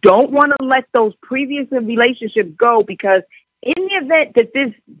like you don't want to let those previous relationships go, because in the event that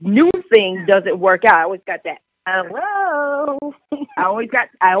this new thing doesn't work out, I always got that. Hello. I always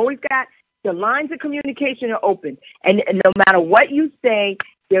got the lines of communication are open. And no matter what you say,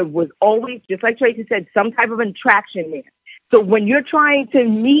 there was always, just like Tracy said, some type of attraction there. So when you're trying to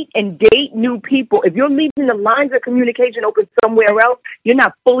meet and date new people, if you're leaving the lines of communication open somewhere else, you're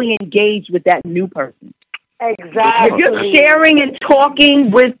not fully engaged with that new person. Exactly. If you're sharing and talking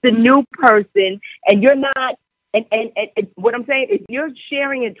with the new person and you're not, and what I'm saying is you're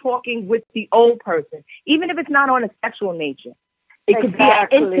sharing and talking with the old person, even if it's not on a sexual nature, it could be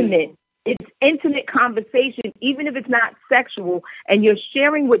intimate. It's intimate conversation, even if it's not sexual, and you're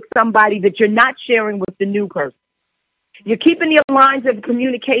sharing with somebody that you're not sharing with the new person. You're keeping your lines of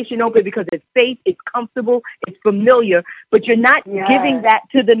communication open because it's safe, it's comfortable, it's familiar, but you're not giving that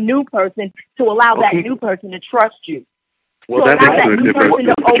to the new person to allow that new person to trust you. Well, that's a different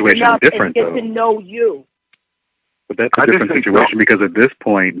situation. Different, and get to know you. But that's a different situation because at this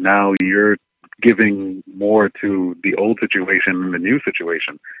point now you're giving more to the old situation than the new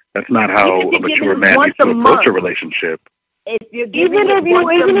situation. That's not how a mature man needs to approach a relationship. If you're giving it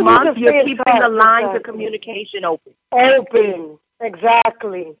once a month, you're keeping the lines of communication open. Open,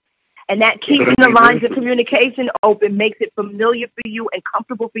 exactly. And that keeping the lines of communication open makes it familiar for you and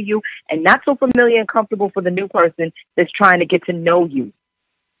comfortable for you, and not so familiar and comfortable for the new person that's trying to get to know you.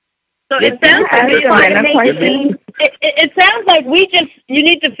 So it sounds like you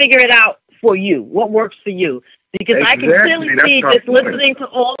need to figure it out for you, what works for you. Because I can clearly see, just listening to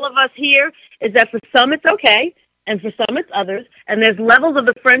all of us here, is that for some it's okay, and for some it's others, and there's levels of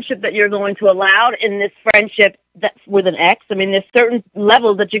the friendship that you're going to allow in this friendship that's with an ex. I mean, there's certain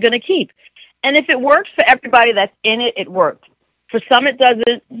levels that you're going to keep. And if it works for everybody that's in it, it worked. For some it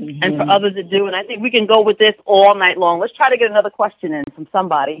doesn't, and for others it do, and I think we can go with this all night long. Let's try to get another question in from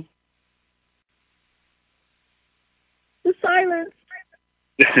somebody. The silence.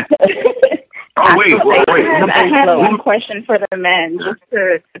 I have one question for the men, just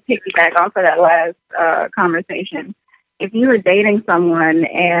to piggyback off of that last conversation. If you were dating someone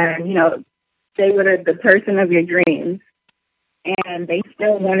and, you know, they were the person of your dreams and they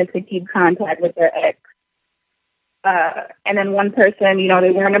still wanted to keep contact with their ex, and then one person, you know,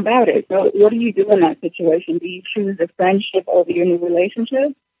 they weren't about it. So what do you do in that situation? Do you choose a friendship over your new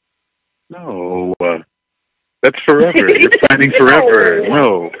relationship? No. That's forever. You're planning forever.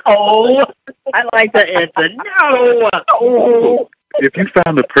 No. Oh, I like the answer. No. Oh. If you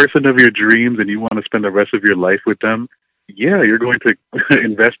found the person of your dreams and you want to spend the rest of your life with them, yeah, you're going to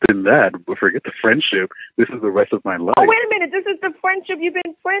invest in that. But forget the friendship. This is the rest of my life. Oh, wait a minute. This is the friendship. You've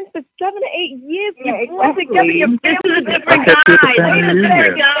been friends for 7 to 8 years. Yeah, You've grown together. Your This is a family. different guy. This is a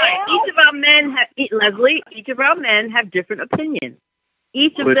different guy. Each of our men have, Leslie, each of our men have different opinions.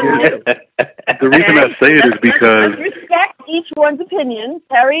 Each of But them do. the reason I say it is because Let's respect each one's opinion.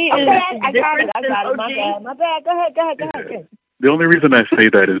 Terry is I got different it. than OG. My bad. Go ahead. the only reason I say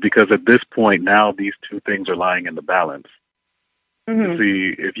that is because at this point now these two things are lying in the balance. Mm-hmm.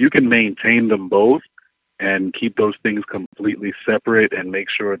 See, if you can maintain them both and keep those things completely separate and make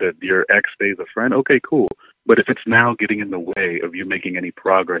sure that your ex stays a friend, okay, cool. But if it's now getting in the way of you making any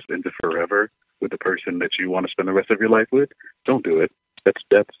progress into forever with the person that you want to spend the rest of your life with, don't do it. That's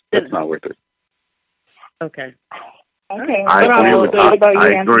not worth it. Okay. Okay. I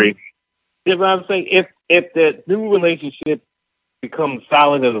agree. Yeah, but I'm saying if the new relationship becomes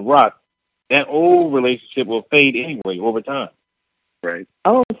solid as a rock, that old relationship will fade anyway over time. Right.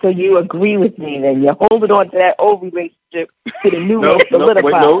 Oh, so you agree with me then? You're holding on to that old relationship to the new one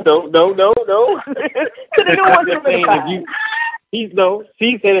solidified. No. To the new one solidified. She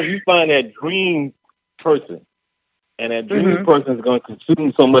said if you find that dream person, and that dream person is going to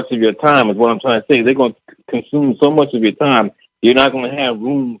consume so much of your time, is what I'm trying to say. They're going to consume so much of your time, you're not going to have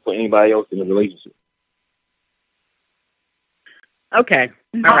room for anybody else in the relationship. Okay.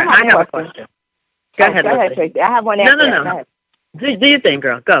 All right. I have a question. Go ahead, Tracy. I have one after that. No. Do your thing,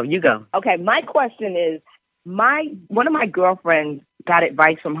 girl. Go. You go. Okay. My question is, one of my girlfriends got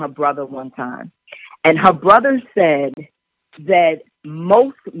advice from her brother one time, and her brother said that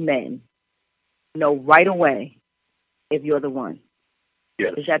most men know right away if you're the one.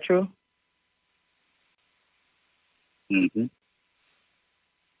 Yes. Is that true? Mm-hmm.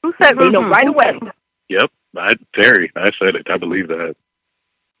 Who said they know right away? Yep. Terry, I said it. I believe that.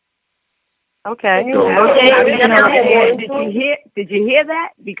 Okay. Did you hear that?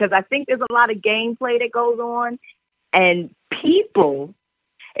 Because I think there's a lot of gameplay that goes on, and people,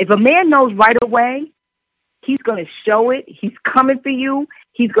 if a man knows right away, he's going to show it. He's coming for you.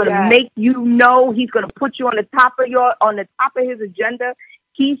 He's going to make you know. He's going to put you on the top of his agenda.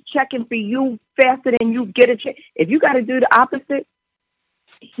 He's checking for you faster than you get a check. If you got to do the opposite,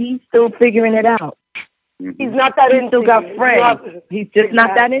 he's still figuring it out. He's not that into you. Still got friends. He's just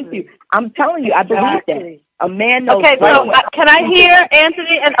not that into you. I'm telling you, I believe that. A man knows. Okay, right so away. can I hear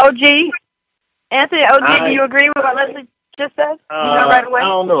Anthony and OG? Anthony, OG, do you agree with what Leslie just said? You know right away? I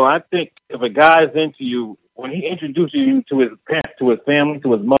don't know. I think if a guy's into you, when he introduces you to his parents, to his family,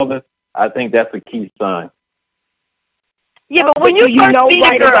 to his mother, I think that's a key sign. Yeah, but when you first meet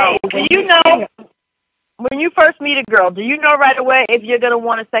a girl, when you first meet a girl, do you know right away if you're going to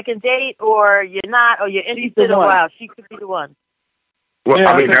want a second date or you're not, or you're interested in wow, she could be the one? Well, yeah,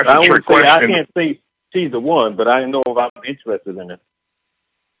 I mean, that's a trick question. I can't say she's the one, but I know if I'm interested in her.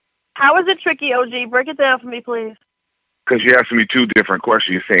 How is it tricky, OG? Break it down for me, please. Because you're asking me two different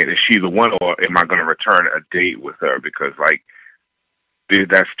questions. You're saying, is she the one, or am I going to return a date with her? Because,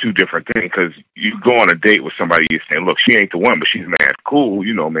 that's two different things. Because you go on a date with somebody, you're saying, look, she ain't the one, but she's mad cool.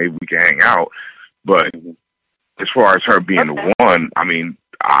 Maybe we can hang out. But as far as her being the one, I mean,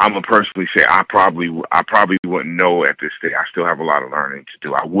 I'm gonna personally say I probably wouldn't know at this stage. I still have a lot of learning to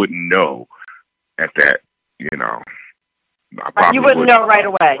do. I wouldn't know at that, You wouldn't know right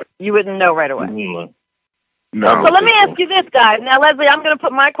away. You wouldn't know right away. No. So let me ask you this, guys. Now, Leslie, I'm going to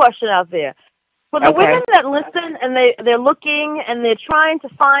put my question out there. For the women that listen and they're looking and they're trying to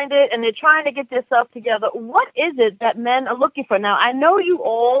find it and they're trying to get themselves together, what is it that men are looking for? Now, I know you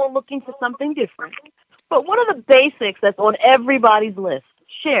all are looking for something different, but what are the basics that's on everybody's list?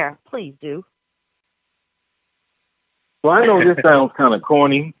 Share, please do. Well, I know this sounds kind of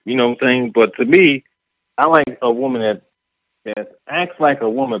corny, you know what I'm saying? But to me, I like a woman that acts like a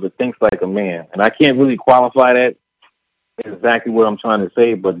woman but thinks like a man. And I can't really qualify that exactly what I'm trying to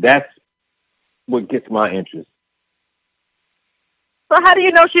say, but that's what gets my interest. So how do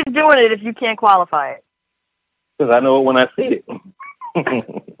you know she's doing it if you can't qualify it? Because I know it when I see it.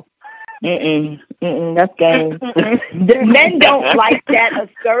 That's game. Men don't like that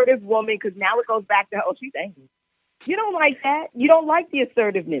assertive woman because now it goes back to her. Oh, she's angry. You don't like that. You don't like the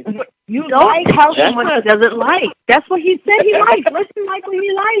assertiveness. You don't tell someone he doesn't like. That's what he said he likes. Listen, like what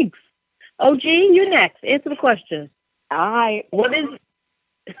he likes. OG, you're next. Answer the question. All right. What is...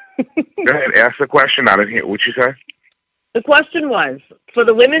 Go ahead, ask the question. I didn't hear what you said. The question was, for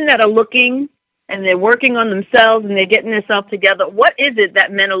the women that are looking and they're working on themselves and they're getting themselves together, what is it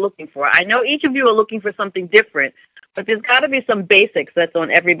that men are looking for? I know each of you are looking for something different, but there's got to be some basics that's on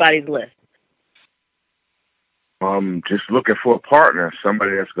everybody's list. Just looking for a partner,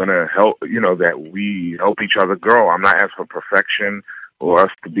 somebody that's going to help, that we help each other grow. I'm not asking for perfection or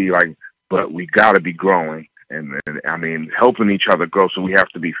us to be like, but we got to be growing. And I mean, helping each other grow. So we have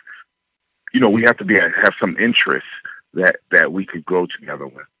to be, have some interests that we could grow together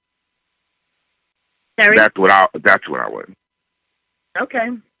with. Terry? That's what I would. Okay.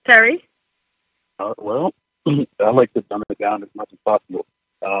 Terry? Well, I like to dumb it down as much as possible.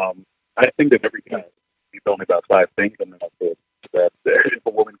 I think that every guy needs only about 5 things, and then I said that if a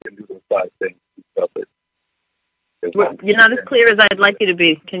woman can do those 5 things, she's selfish. You're not as clear as I'd like you to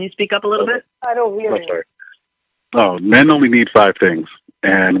be. Can you speak up a little bit? I don't hear you. Sorry. Oh, men only need 5 things.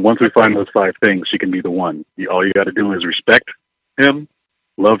 And once we find those 5 things, she can be the one. All you got to do is respect him,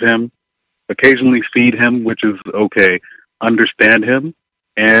 love him, occasionally feed him, which is okay, understand him,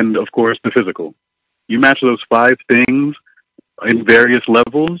 and, of course, the physical. You match those 5 things in various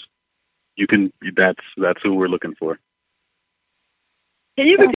levels, that's who we're looking for. Can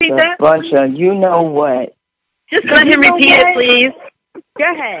you repeat that? Bunch of you know what. Just let him repeat it, please. Go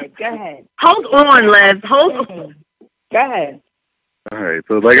ahead. Hold on, Les. Hold on. Go ahead. All right.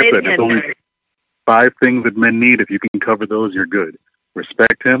 So like I said, there's only 5 things that men need. If you can cover those, you're good.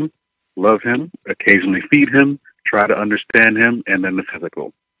 Respect him, love him, occasionally feed him, try to understand him, and then the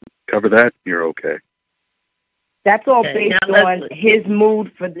physical. Cover that, you're okay. That's all based on his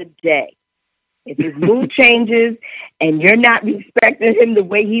mood for the day. If his mood changes and you're not respecting him the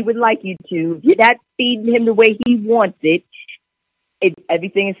way he would like you to, you're not feeding him the way he wants it,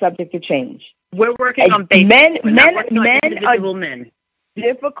 everything is subject to change. We're working on basics. Men are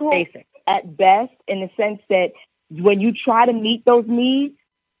difficult at best in the sense that when you try to meet those needs,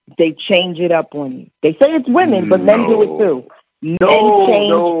 they change it up on you. They say it's women, but men do it too. Men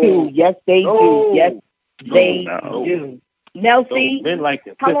change too. Yes, they do. Yes, they do. Nelsie,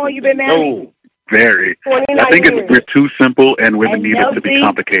 how long you been married? Very. I think we're too simple and women need it to be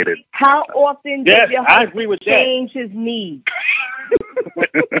complicated. How often does your husband change his needs?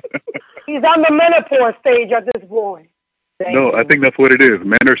 He's on the menopause stage at this point. No, I think that's what it is.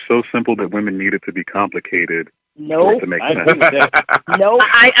 Men are so simple that women need it to be complicated. No, to make sense. No,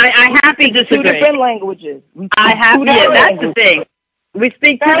 I have to disagree. 2 different languages. That's the thing. We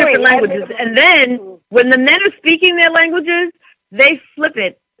speak 2 different languages, and then when the men are speaking their languages, they flip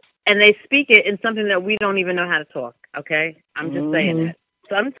it and they speak it in something that we don't even know how to talk. Okay, I'm just saying that.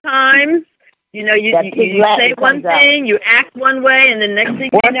 Sometimes, you say one thing, you act one way, and the next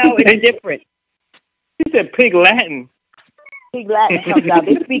thing you know, it's different. He said pig Latin. Pig Latin comes out.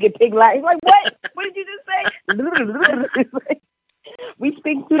 They speak in pig Latin. He's like, what? What did you just say? We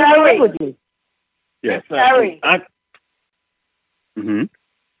speak 2 different languages. Yes. Harry. I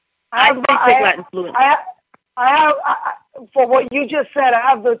speak pig Latin fluently. I have, for what you just said, I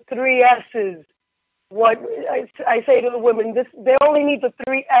have the 3 S's. What I say to the women, they only need the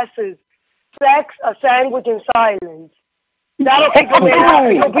 3 S's. Sex, a sandwich, and silence. That'll keep them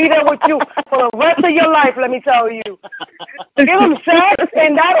happy. He'll be there with you for the rest of your life, let me tell you. Give him sex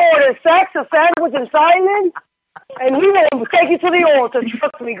in that order. Sex, a sandwich, and silence. And he will take you to the altar.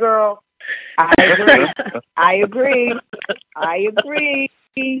 Trust me, girl. I agree.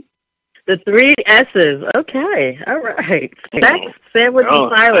 The 3 S's. Okay. All right. Sex, sandwich,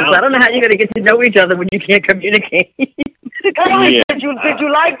 and silence. I don't know how you're going to get to know each other when you can't communicate. Terry, did you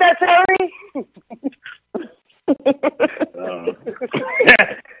like that, Terry? I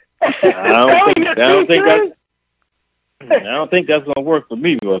don't think that's gonna work for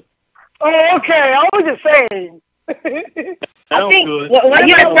me. But oh, okay. I was just saying. I think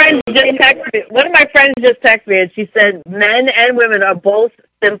one of my friends just texted me, and she said men and women are both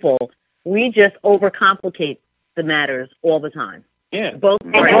simple. We just overcomplicate the matters all the time. Yeah, both. I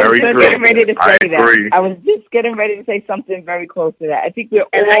was just getting ready to say that. I was just getting ready to say something very close to that. I think we're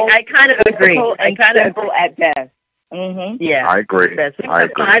all I kind of agree. I kind of simple at best. Yeah, I agree. We have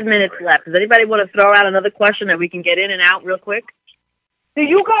 5 minutes left. Does anybody want to throw out another question that we can get in and out real quick? Do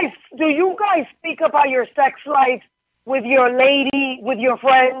you guys speak about your sex life with your lady, with your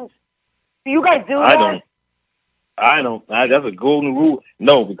friends? Do you guys do that? I don't. That's a golden rule.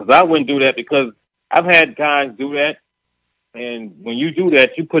 No, because I wouldn't do that because I've had guys do that. And when you do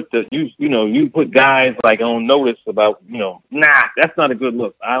that, you put you put guys like on notice about nah, that's not a good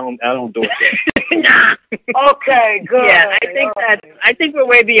look. I don't do it. Nah. Okay, good. Yeah, I think we're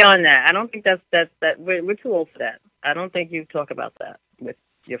way beyond that. I don't think that's we're too old for that. I don't think you talk about that with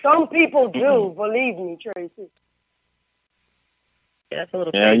your friends. Some people do, believe me, Tracy. Yeah, that's a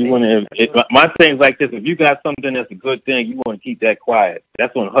little. Yeah, you want to. My thing's like this: if you got something that's a good thing, you want to keep that quiet.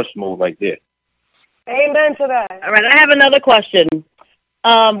 That's on hush mode, like this. Amen to that. All right, I have another question.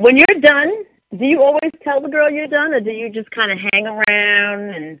 When you're done Do you always tell the girl you're done, or do you just kind of hang around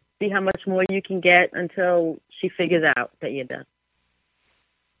and see how much more you can get until she figures out that you're done?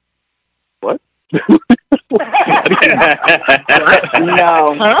 What? No.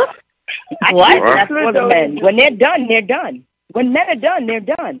 Huh? What? That's for the men. When they're done, they're done. When men are done, they're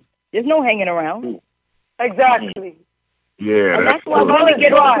done. There's no hanging around. Exactly. Yeah, And that's why women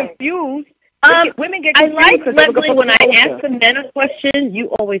get all confused. Women get I confused like, because they look Leslie, for when I closure. ask the men a question, you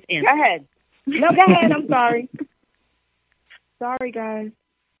always answer. Go ahead. No, go ahead. I'm sorry. Sorry, guys.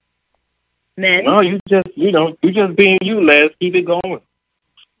 Men? No, you just being you, Les. Keep it going.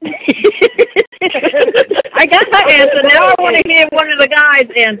 I got my answer. Now I want to hear one of the guys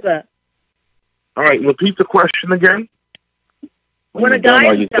answer. All right, repeat the question again. When a guy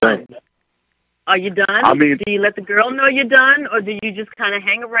is done, are you done? I mean, do you let the girl know you're done, or do you just kind of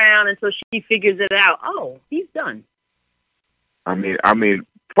hang around until she figures it out? Oh, he's done. I mean,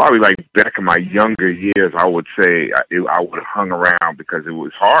 probably like back in my younger years, I would say I would have hung around because it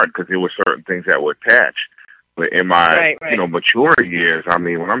was hard because there were certain things that were attached. But in my mature years, I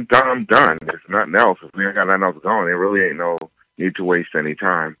mean, when I'm done, I'm done. There's nothing else. If we ain't got nothing else going, there really ain't no need to waste any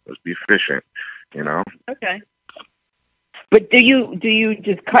time. Let's be efficient, you know. Okay. But do you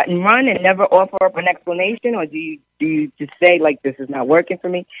just cut and run and never offer up an explanation, or do you just say, like, this is not working for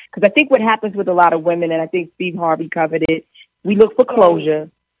me? Because I think what happens with a lot of women, and I think Steve Harvey covered it, we look for closure,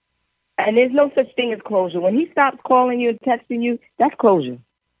 and there's no such thing as closure. When he stops calling you and texting you, that's closure.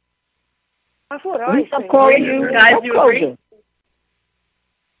 That's what When I he stops think. calling you, Guys, that's you agree?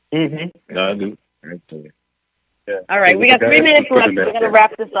 closure. No, I do. Yeah. All right, we got 3 minutes left. We're going to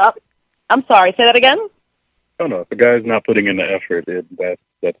wrap this up. I'm sorry, say that again? Oh, no. If the guy's not putting in the effort,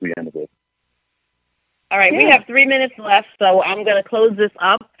 that's the end of it. All right, we have 3 minutes left, so I'm going to close this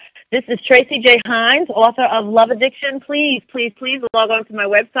up. This is Tracy J. Hines, author of Love Addiction. Please log on to my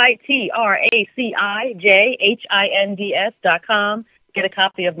website, TraciJHinds.com. Get a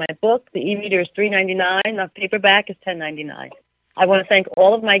copy of my book. The e-reader is $3.99. The paperback is $10.99. I want to thank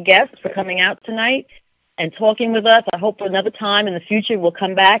all of my guests for coming out tonight and talking with us. I hope another time in the future we'll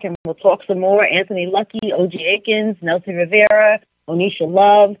come back and we'll talk some more. Anthony Lucky, O.G. Akins, Nelsie Rivera, Onisha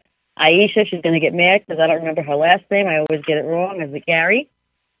Love, Aisha. She's going to get mad because I don't remember her last name. I always get it wrong. Is it Gary?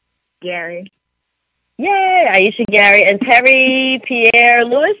 Gary. Yay, Aisha Gary. And Terry Pierre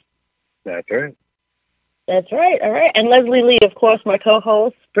Lewis? That's right. That's right. All right. And Leslie Lee, of course, my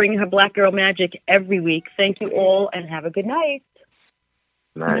co-host, bringing her Black Girl Magic every week. Thank you all and have a good night.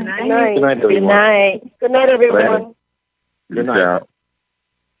 Good night. Good night. Good night, everyone. Good night. Good night, everyone. Good night. Out.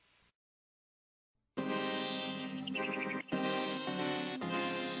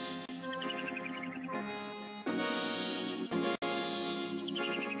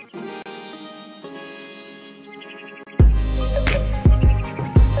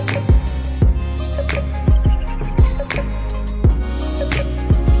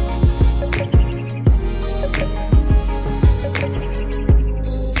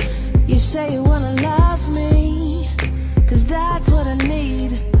 You say you wanna love me, 'cause that's what I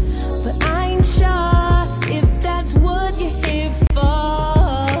need. But I ain't sure if that's what you're here for.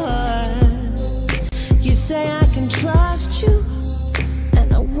 You say I can trust you,